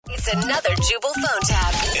It's another Jubal phone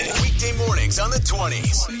tab. Weekday mornings on the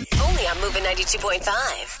 20s. Only on Moving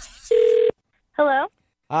 92.5. Hello,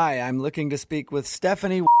 Hi, I'm looking to speak with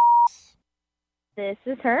Stephanie. this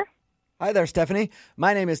is her. Hi there, Stephanie.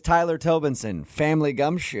 My name is Tyler Tobinson, Family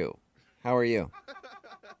Gumshoe. How are you?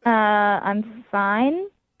 I'm fine.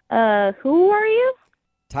 Who are you?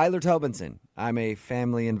 Tyler Tobinson. I'm a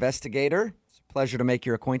family investigator. It's a pleasure to make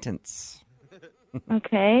your acquaintance.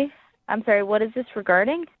 Okay. I'm sorry, what is this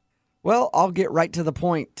regarding? Well, I'll get right to the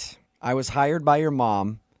point. I was hired by your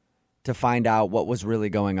mom to find out what was really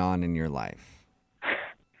going on in your life.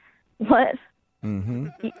 What? Mm-hmm.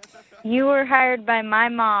 You were hired by my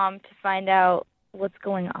mom to find out what's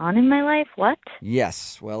going on in my life? What?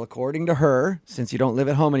 Yes. Well, according to her, since you don't live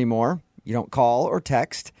at home anymore, you don't call or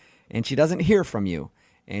text, and she doesn't hear from you.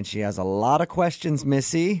 And she has a lot of questions,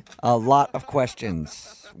 Missy. A lot of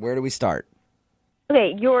questions. Where do we start?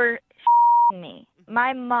 Okay, you're me.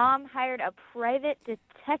 My mom hired a private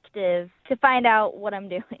detective to find out what I'm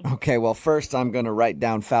doing. Okay, well, first I'm going to write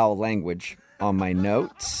down foul language on my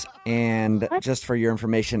notes. And just for your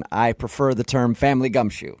information, I prefer the term family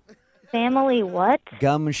gumshoe. Family what?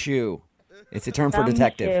 Gumshoe. It's a term for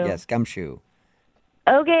detective. Yes, gumshoe.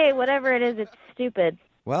 Okay, whatever it is, it's stupid.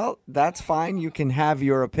 Well, that's fine. You can have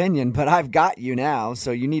your opinion, but I've got you now,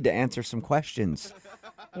 so you need to answer some questions.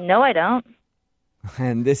 No, I don't.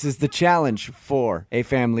 And this is the challenge for a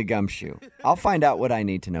family gumshoe. I'll find out what I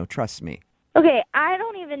need to know. Trust me. Okay, I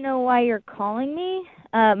don't even know why you're calling me.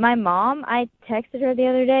 My mom, I texted her the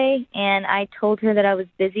other day, and I told her that I was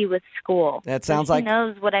busy with school. That sounds so she like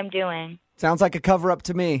knows what I'm doing. Sounds like a cover-up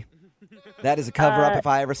to me. That is a cover-up if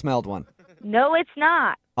I ever smelled one. No, it's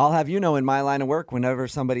not. I'll have you know, in my line of work, whenever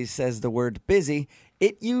somebody says the word busy,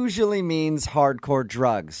 it usually means hardcore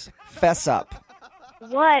drugs. Fess up.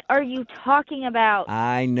 What are you talking about?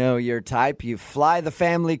 I know your type. You fly the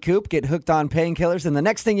family coop, get hooked on painkillers, and the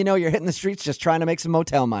next thing you know, you're hitting the streets just trying to make some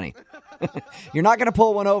motel money. You're not going to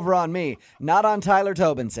pull one over on me. Not on Tyler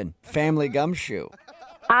Tobinson. Family gumshoe.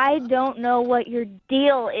 I don't know what your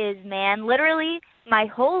deal is, man. Literally, my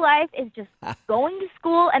whole life is just going to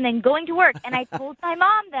school and then going to work, and I told my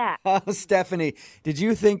mom that. Oh, Stephanie, did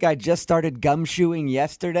you think I just started gumshoeing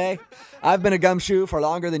yesterday? I've been a gumshoe for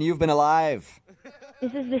longer than you've been alive.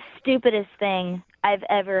 This is the stupidest thing I've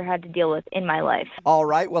ever had to deal with in my life. All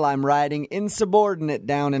right, well, I'm writing insubordinate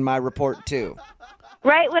down in my report, too.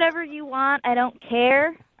 Write whatever you want. I don't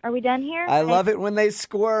care. Are we done here? I love it when they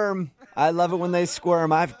squirm. I love it when they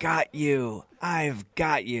squirm. I've got you. I've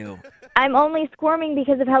got you. I'm only squirming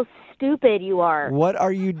because of how stupid you are. What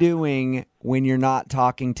are you doing when you're not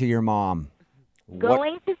talking to your mom?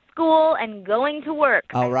 Going to school and going to work.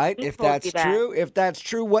 All right, I if told that's you that.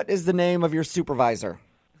 true, what is the name of your supervisor?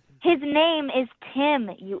 His name is Tim,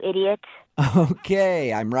 you idiot.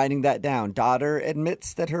 Okay, I'm writing that down. Daughter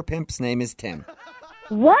admits that her pimp's name is Tim.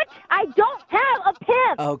 What? I don't have a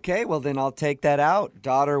pimp. Okay, well then I'll take that out.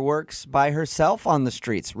 Daughter works by herself on the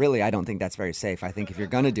streets. Really, I don't think that's very safe. I think if you're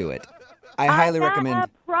going to do it, I highly recommend. I'm not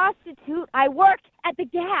a prostitute. I work at the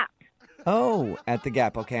Gap. Oh, at the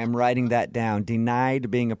Gap. Okay, I'm writing that down.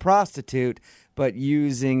 Denied being a prostitute, but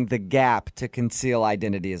using the Gap to conceal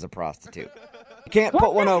identity as a prostitute. You can't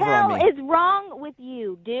put one over on me. What the hell is wrong with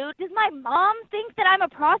you, dude? Does my mom think that I'm a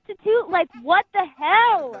prostitute? Like, what the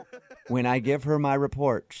hell? When I give her my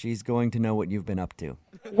report, she's going to know what you've been up to.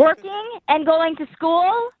 Working and going to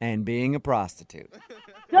school? And being a prostitute.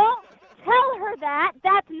 Don't tell her that.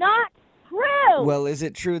 That's not true. Well, is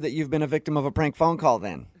it true that you've been a victim of a prank phone call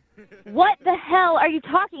then? What the hell are you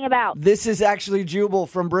talking about? This is actually Jubal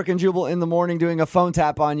from Brook and Jubal in the Morning doing a phone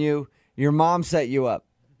tap on you. Your mom set you up.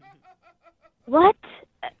 What?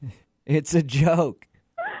 It's a joke.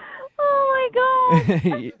 Oh, my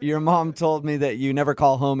God. Your mom told me that you never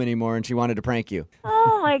call home anymore and she wanted to prank you.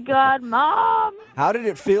 Oh, my God, Mom. How did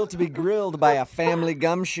it feel to be grilled by a family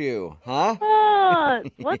gumshoe, huh?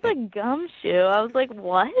 What's a gumshoe? I was like,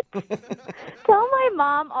 what? Tell my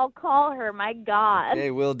mom I'll call her. My God.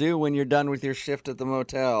 Okay, will do when you're done with your shift at the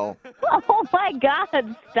motel. Oh, my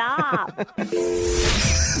God. Stop.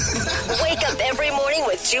 Wake up every morning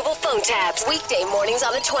with Jubal phone tabs. Weekday mornings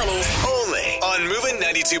on the 20s. Only on Moving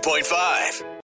 92.5.